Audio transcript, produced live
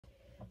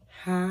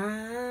Hi.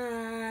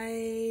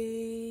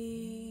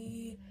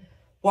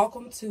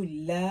 Welcome to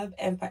Love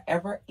and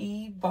Forever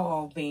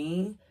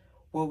Evolving,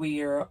 where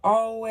we are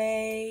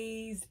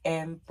always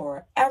and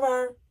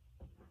forever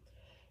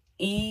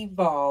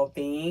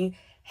evolving.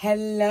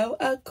 Hello,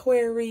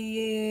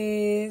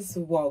 Aquarius.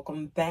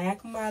 Welcome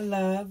back, my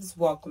loves.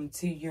 Welcome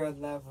to your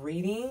love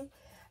reading.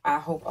 I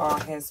hope all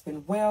has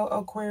been well,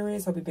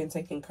 Aquarius. Hope you've been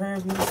taking care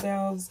of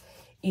yourselves,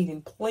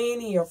 eating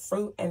plenty of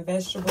fruit and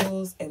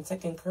vegetables, and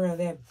taking care of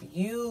that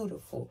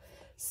beautiful,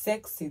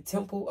 sexy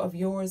temple of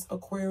yours,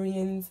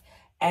 Aquarians,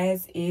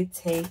 as it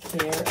take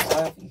care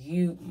of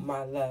you,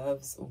 my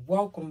loves.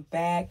 Welcome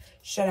back.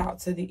 Shout out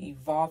to the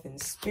evolving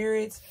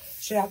spirits.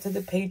 Shout out to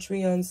the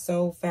Patreon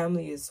soul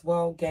family as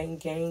well.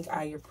 Gang.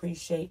 I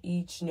appreciate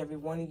each and every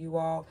one of you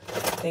all.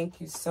 Thank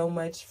you so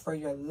much for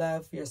your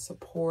love, your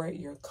support,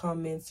 your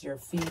comments, your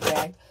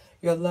feedback.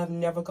 Your love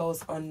never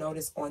goes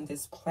unnoticed on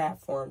this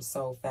platform,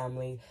 soul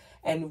family.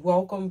 And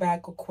welcome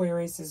back,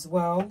 Aquarius, as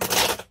well.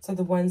 To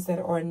the ones that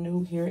are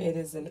new here, it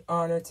is an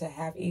honor to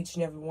have each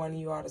and every one of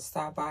you all to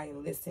stop by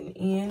and listen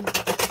in.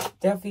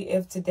 Definitely,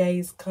 if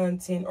today's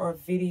content or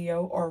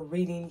video or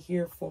reading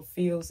here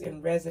fulfills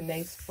and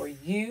resonates for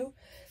you,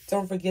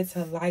 don't forget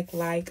to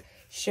like,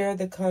 share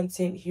the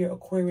content here,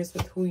 Aquarius,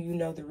 with who you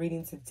know the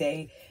reading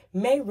today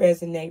may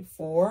resonate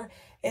for.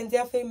 And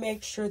definitely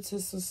make sure to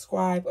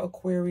subscribe,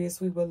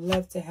 Aquarius. We would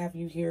love to have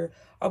you here,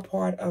 a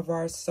part of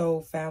our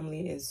soul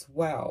family as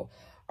well.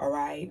 All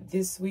right,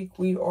 this week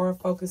we are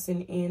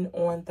focusing in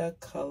on the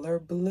color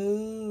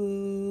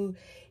blue.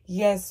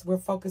 Yes, we're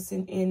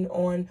focusing in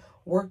on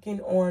working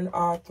on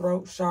our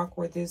throat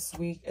chakra this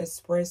week,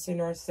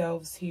 expressing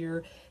ourselves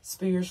here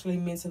spiritually,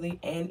 mentally,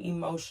 and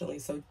emotionally.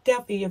 So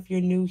definitely, if you're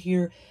new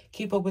here,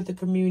 keep up with the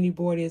community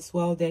board as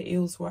well. That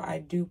is where I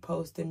do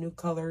post the new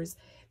colors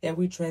that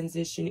we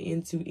transition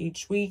into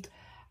each week.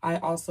 I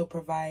also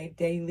provide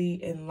daily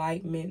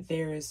enlightenment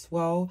there as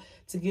well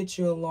to get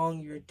you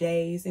along your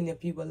days. And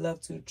if you would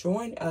love to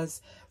join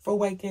us for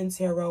Waking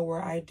Tarot,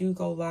 where I do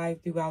go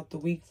live throughout the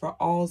week for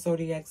all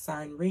zodiac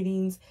sign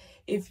readings,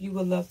 if you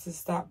would love to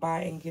stop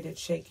by and get a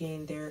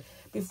check-in there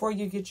before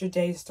you get your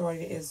day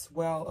started as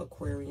well,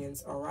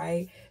 Aquarians, all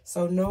right?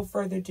 So no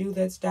further ado,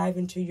 let's dive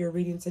into your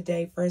reading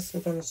today. First,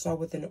 we're going to start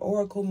with an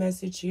oracle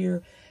message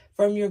here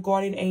from your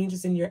guardian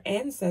angels and your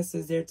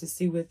ancestors there to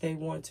see what they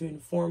want to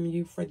inform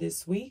you for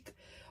this week.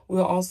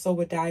 We'll also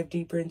dive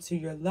deeper into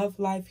your love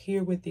life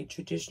here with the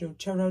traditional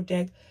tarot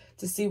deck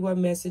to see what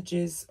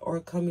messages are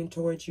coming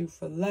towards you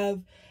for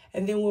love.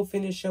 And then we'll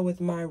finish up with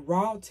my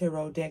raw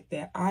tarot deck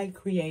that I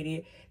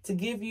created to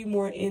give you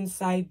more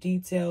insight,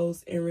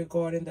 details in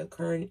regarding the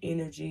current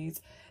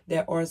energies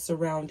that are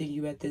surrounding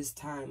you at this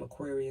time,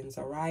 Aquarians.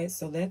 All right,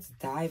 so let's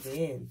dive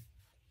in.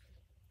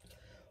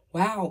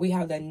 Wow, we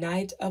have the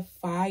Knight of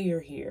Fire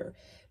here.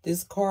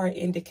 This card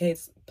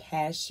indicates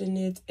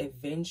passionate,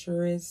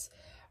 adventurous,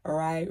 all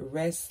right,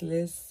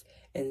 restless,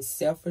 and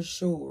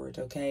self-assured,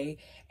 okay?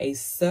 A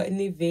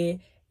sudden event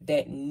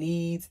that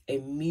needs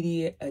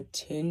immediate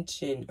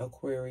attention,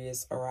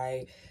 Aquarius, all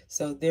right?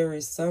 So there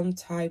is some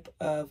type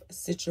of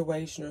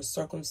situation or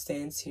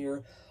circumstance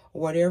here,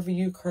 whatever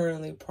you're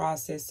currently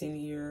processing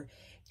here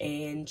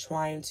and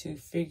trying to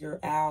figure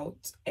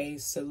out a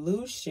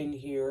solution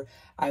here,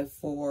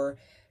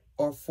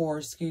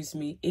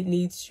 it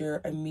needs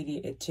your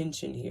immediate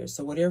attention here.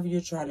 So whatever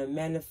you're trying to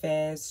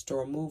manifest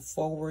or move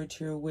forward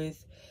here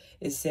with,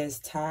 it says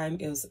time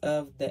is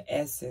of the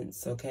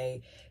essence,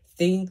 okay?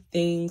 Think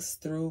things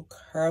through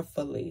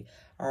carefully,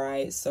 all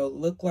right? So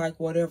look like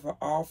whatever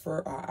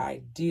offer or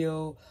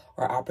ideal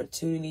or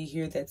opportunity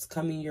here that's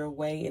coming your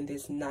way in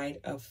this Knight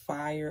of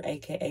Fire,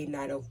 aka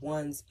Knight of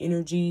Wands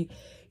energy,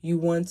 you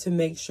want to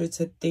make sure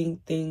to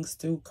think things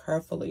through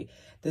carefully.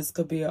 This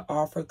could be an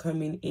offer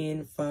coming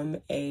in from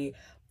a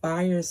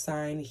fire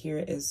sign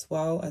here as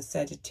well, a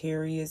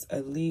Sagittarius,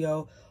 a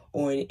Leo,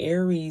 or an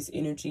Aries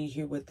energy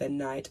here with the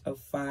Knight of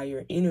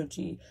Fire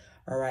energy.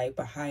 All right,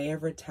 but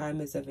however,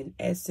 time is of an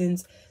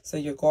essence. So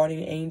your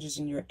guardian angels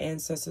and your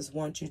ancestors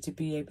want you to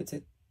be able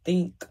to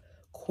think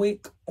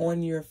quick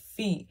on your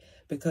feet,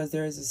 because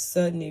there is a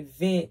sudden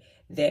event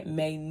that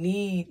may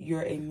need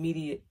your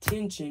immediate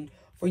attention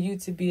for you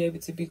to be able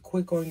to be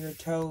quick on your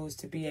toes,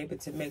 to be able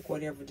to make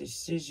whatever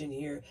decision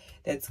here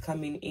that's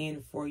coming in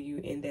for you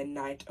in the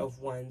Knight of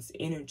Wands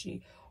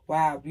energy.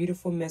 Wow,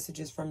 beautiful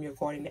messages from your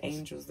guardian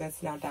angels.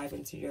 Let's now dive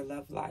into your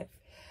love life.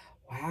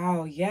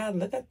 Wow, yeah,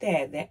 look at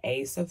that. The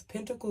Ace of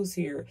Pentacles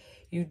here.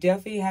 You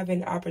definitely have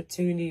an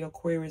opportunity,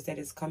 Aquarius, that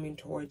is coming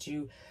towards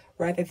you.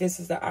 Rather, this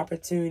is the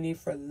opportunity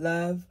for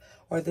love,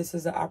 or this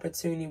is an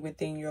opportunity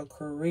within your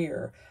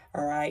career.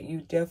 All right,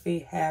 you definitely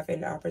have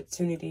an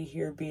opportunity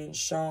here being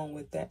shown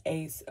with the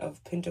Ace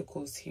of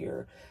Pentacles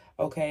here.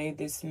 Okay,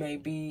 this may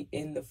be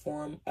in the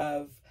form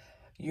of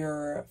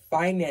your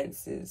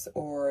finances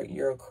or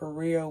your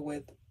career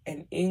with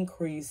an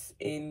increase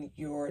in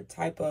your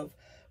type of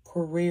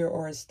career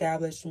or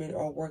establishment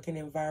or working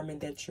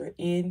environment that you're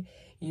in.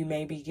 You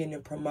may be getting a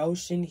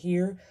promotion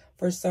here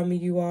for some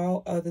of you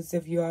all. Others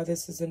of you all,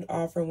 this is an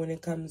offer when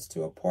it comes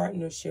to a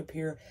partnership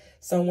here.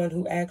 Someone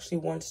who actually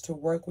wants to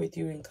work with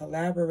you and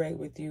collaborate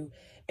with you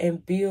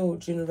and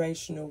build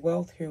generational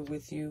wealth here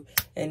with you,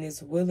 and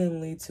is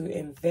willingly to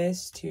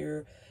invest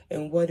here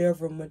in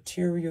whatever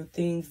material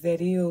things that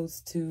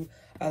is to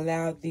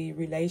allow the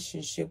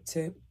relationship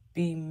to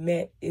be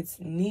met its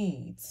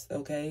needs.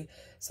 Okay,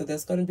 so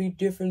that's going to be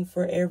different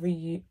for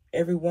every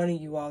one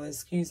of you all,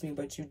 excuse me,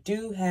 but you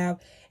do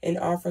have an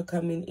offer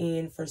coming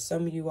in for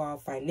some of you all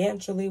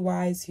financially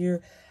wise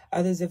here.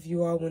 Others of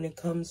you all, when it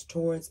comes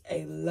towards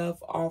a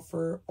love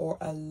offer or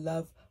a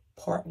love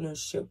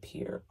partnership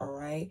here. All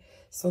right,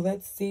 so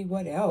let's see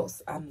what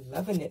else. I'm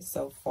loving it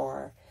so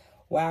far.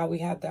 Wow, we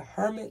have the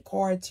Hermit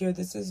cards here.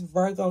 This is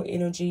Virgo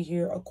energy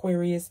here,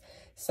 Aquarius.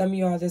 Some of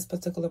y'all, this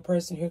particular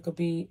person here could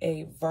be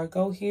a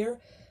Virgo here.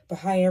 But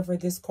however,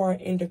 this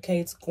card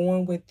indicates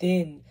going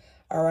within,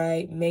 all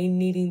right, may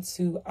needing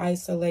to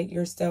isolate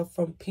yourself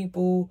from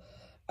people,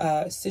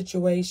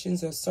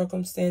 situations or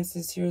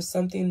circumstances here.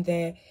 Something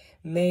that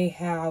may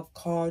have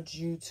caused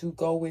you to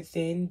go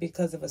within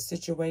because of a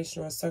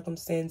situation or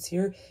circumstance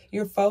here.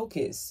 You're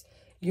focused.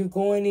 You're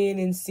going in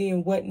and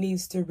seeing what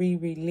needs to be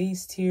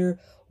released here,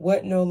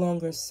 what no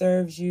longer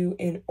serves you,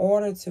 in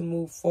order to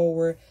move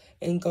forward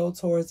and go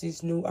towards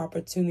these new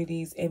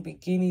opportunities and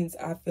beginnings,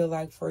 I feel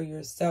like, for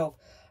yourself.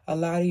 A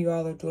lot of you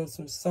all are doing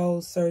some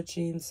soul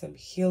searching, some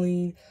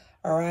healing,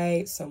 all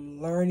right,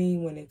 some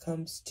learning when it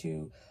comes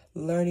to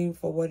learning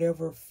for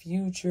whatever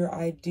future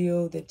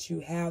ideal that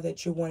you have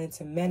that you're wanting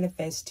to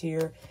manifest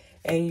here,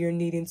 and you're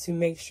needing to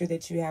make sure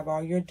that you have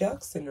all your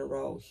ducks in a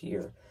row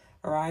here.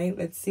 All right,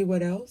 let's see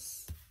what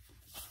else.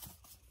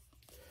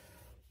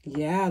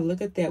 Yeah, look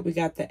at that. We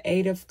got the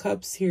Eight of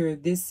Cups here.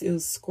 This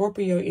is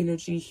Scorpio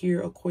energy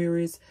here,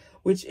 Aquarius,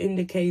 which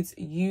indicates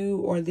you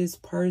or this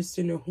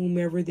person or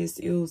whomever this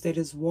is that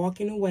is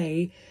walking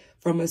away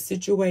from a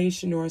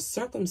situation or a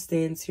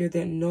circumstance here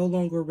that no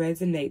longer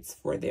resonates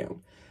for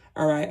them.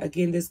 All right,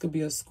 again, this could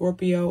be a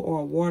Scorpio or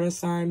a water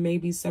sign.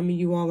 Maybe some of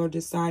you all are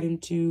deciding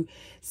to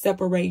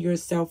separate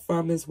yourself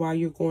from is while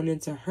you're going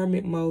into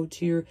hermit mode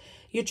here.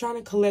 You're trying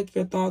to collect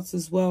your thoughts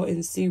as well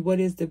and see what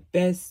is the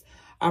best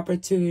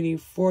opportunity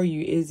for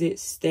you. Is it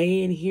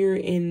staying here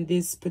in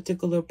this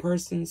particular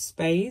person's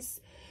space?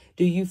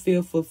 Do you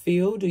feel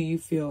fulfilled? Do you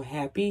feel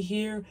happy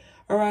here?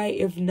 All right,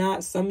 if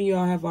not, some of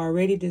y'all have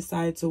already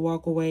decided to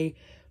walk away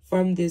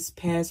from this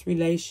past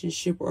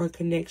relationship or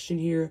connection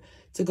here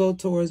to go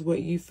towards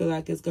what you feel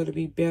like is going to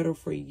be better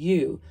for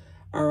you.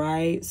 All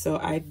right, so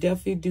I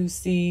definitely do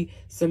see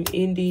some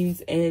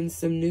endings and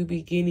some new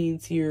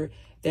beginnings here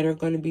that are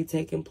going to be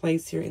taking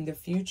place here in the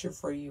future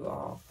for you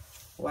all.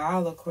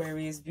 Wow,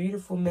 Aquarius,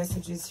 beautiful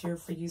messages here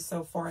for you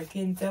so far.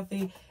 Again,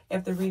 definitely,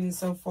 if the reading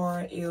so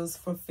far is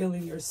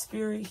fulfilling your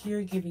spirit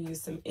here, giving you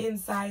some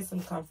insight,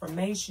 some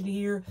confirmation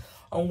here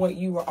on what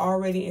you were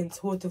already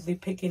intuitively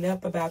picking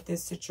up about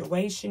this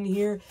situation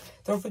here.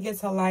 Don't forget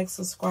to like,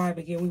 subscribe.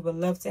 Again, we would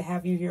love to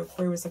have you here,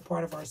 Aquarius, a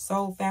part of our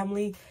soul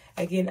family.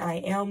 Again, I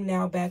am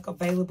now back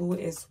available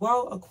as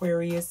well,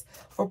 Aquarius,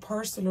 for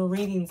personal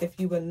readings. If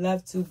you would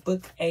love to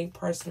book a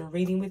personal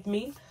reading with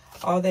me,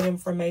 all that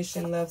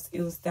information, loves,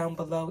 is down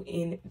below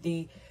in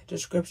the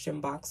description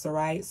box, all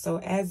right? So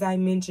as I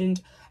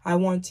mentioned, I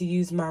want to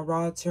use my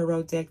raw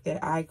tarot deck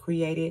that I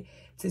created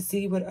to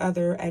see what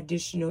other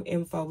additional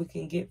info we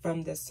can get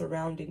from the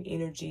surrounding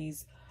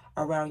energies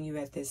around you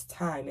at this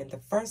time. And the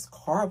first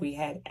card we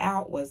had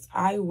out was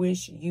I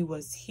Wish You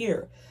Was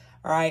Here.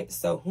 All right,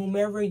 so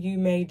whomever you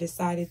may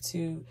decided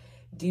to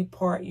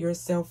depart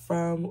yourself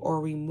from or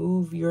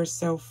remove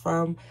yourself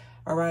from,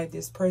 all right,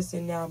 this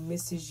person now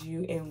misses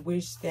you and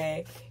wish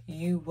that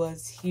you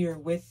was here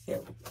with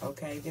them.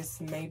 Okay,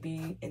 this may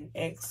be an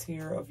ex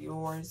here of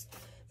yours.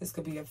 This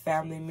could be a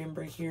family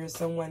member here,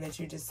 someone that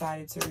you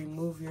decided to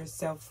remove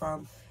yourself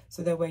from,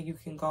 so that way you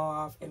can go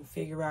off and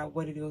figure out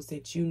what it is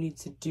that you need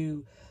to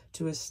do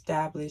to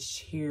establish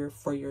here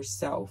for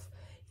yourself.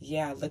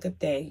 Yeah, look at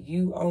that.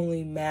 You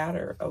only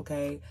matter,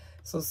 okay?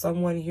 So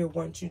someone here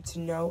wants you to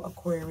know,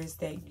 Aquarius,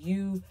 that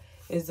you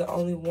is the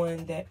only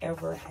one that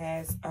ever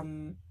has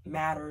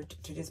mattered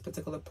to this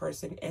particular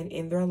person and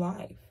in their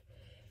life.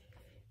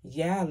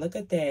 Yeah, look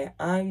at that.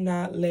 I'm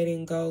not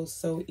letting go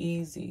so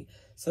easy.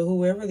 So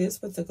whoever this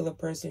particular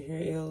person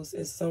here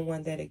is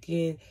someone that,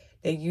 again,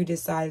 that you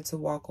decided to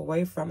walk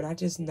away from. And I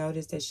just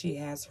noticed that she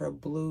has her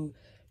blue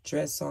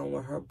dress on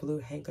with her blue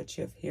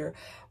handkerchief here.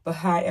 But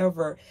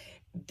however,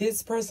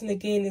 this person,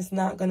 again, is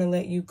not going to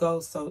let you go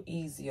so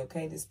easy,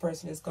 okay? This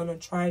person is going to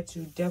try to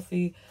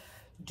definitely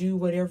do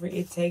whatever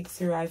it takes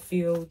here, I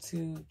feel,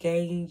 to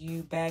gain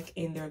you back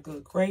in their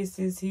good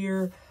graces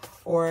here.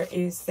 Or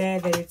it's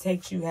sad that it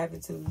takes you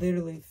having to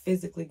literally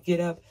physically get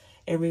up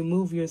and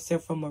remove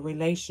yourself from a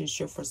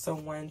relationship for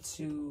someone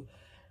to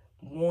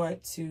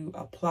want to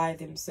apply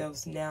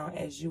themselves now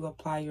as you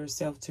apply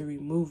yourself to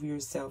remove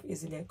yourself.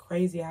 Isn't that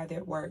crazy how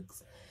that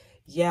works?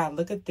 Yeah,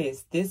 look at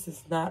this. This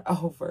is not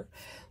over.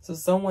 So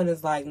someone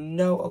is like,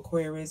 no,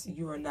 Aquarius,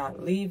 you are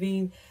not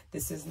leaving.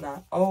 This is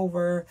not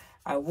over.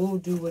 I will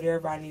do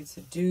whatever I need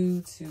to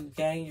do to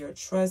gain your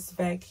trust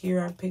back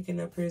here. I'm picking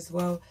up here as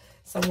well.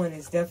 Someone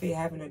is definitely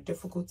having a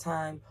difficult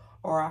time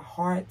or a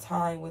hard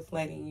time with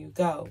letting you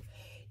go.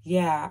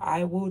 Yeah,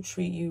 I will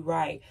treat you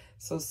right.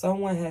 So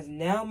someone has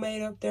now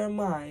made up their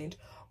mind,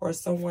 or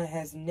someone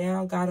has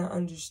now got an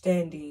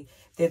understanding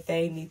that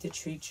they need to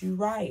treat you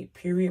right,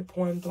 period,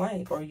 point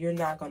blank, or you're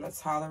not going to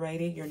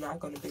tolerate it, you're not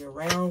going to be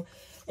around,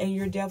 and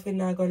you're definitely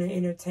not going to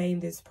entertain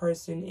this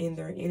person in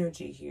their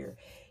energy here.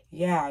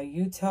 Yeah,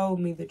 you told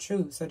me the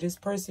truth. So this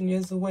person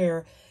is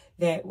aware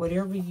that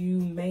whatever you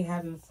may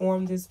have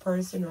informed this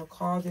person or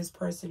called this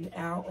person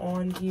out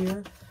on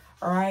here,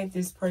 all right,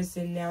 this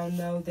person now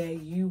know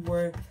that you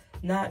were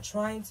not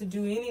trying to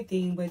do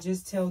anything, but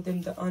just tell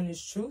them the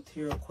honest truth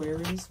here,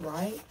 Aquarius,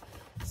 right?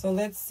 So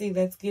let's see.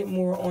 Let's get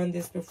more on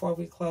this before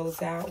we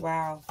close out.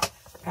 Wow.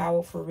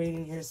 Powerful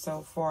reading here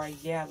so far.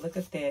 Yeah, look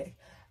at that.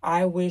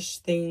 I wish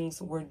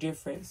things were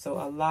different. So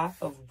a lot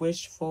of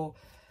wishful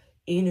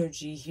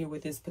energy here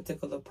with this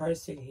particular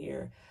person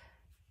here.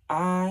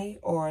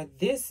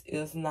 This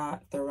is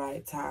not the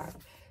right time.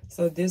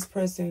 So this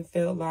person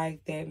felt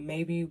like that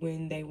maybe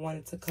when they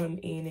wanted to come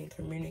in and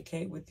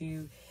communicate with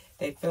you,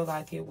 they felt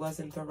like it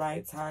wasn't the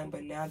right time.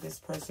 But now this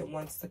person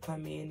wants to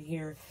come in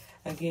here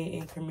again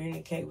and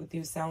communicate with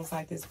you. Sounds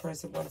like this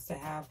person wants to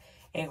have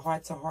a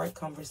heart-to-heart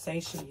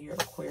conversation here,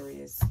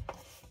 Aquarius.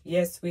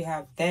 Yes, we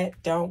have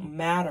that don't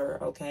matter,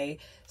 okay?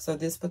 So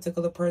this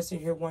particular person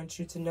here wants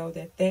you to know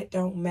that that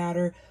don't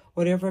matter.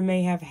 Whatever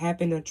may have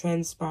happened or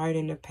transpired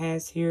in the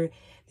past here,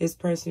 this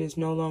person is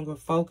no longer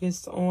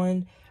focused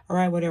on, all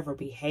right, whatever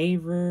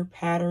behavior,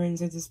 patterns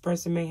that this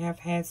person may have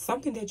had,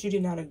 something that you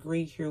did not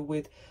agree here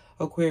with,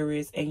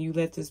 Aquarius, and you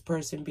let this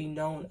person be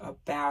known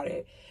about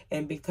it.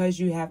 And because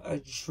you have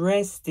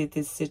addressed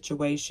this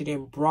situation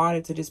and brought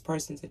it to this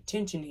person's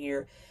attention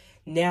here,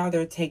 now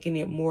they're taking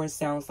it more,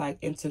 sounds like,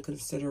 into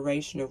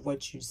consideration of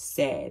what you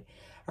said.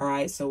 All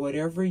right, so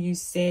whatever you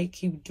said,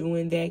 keep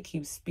doing that.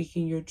 Keep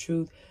speaking your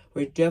truth.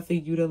 We're definitely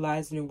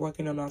utilizing and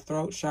working on our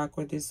throat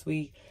chakra this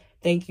week.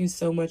 Thank you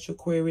so much,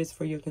 Aquarius,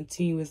 for your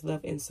continuous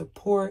love and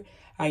support.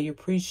 I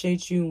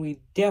appreciate you, and we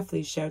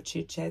definitely shall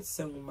chit-chat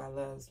soon, my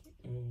loves.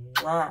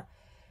 Mwah.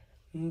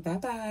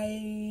 Bye-bye.